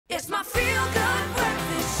It's my feel-good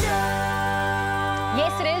breakfast show.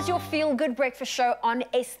 Yes, it is your feel-good breakfast show on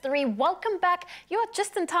S3. Welcome back. You're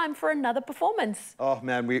just in time for another performance. Oh,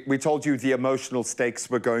 man, we told you the emotional stakes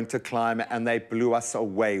were going to climb, and they blew us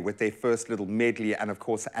away with their first little medley and, of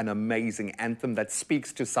course, an amazing anthem that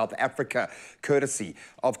speaks to South Africa, courtesy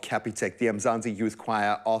of Capitec. The Mzansi Youth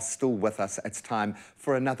Choir are still with us. It's time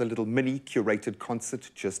for another little mini curated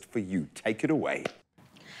concert just for you. Take it away.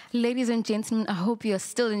 Ladies and gentlemen, I hope you're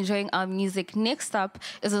still enjoying our music. Next up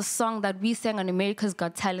is a song that we sang on America's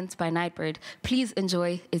Got Talent by Nightbirde. Please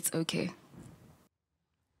enjoy It's Okay.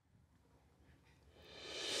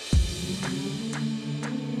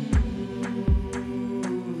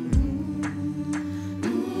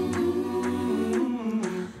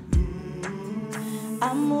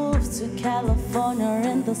 I moved to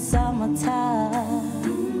California in the summertime.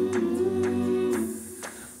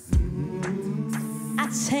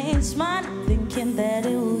 I changed my mind, thinking that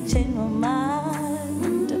it would change my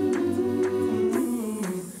mind.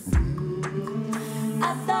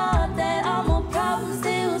 I thought that all my problems,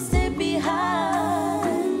 they would stay behind.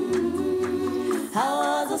 I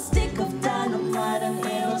was a stick of dynamite and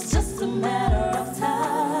it was just a matter of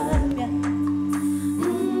time, yeah.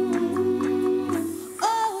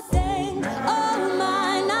 Oh dang, oh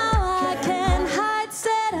my, now I can't hide.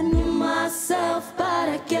 Said I knew myself, but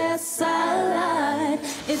I guess I lied.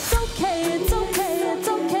 It's okay, it's okay, it's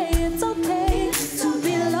okay, it's okay to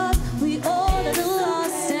be lost. We all are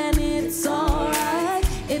lost and it's alright.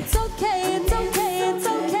 It's okay, it's okay, it's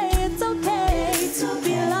okay, it's okay to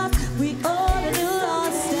be lost. We all are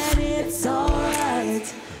lost and it's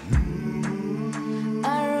alright. I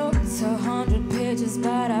wrote 100 pages,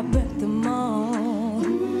 but I burnt them all.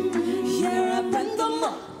 Yeah, I burnt them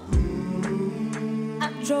all. I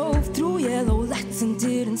drove through yellow lights and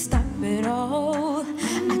didn't stop at all.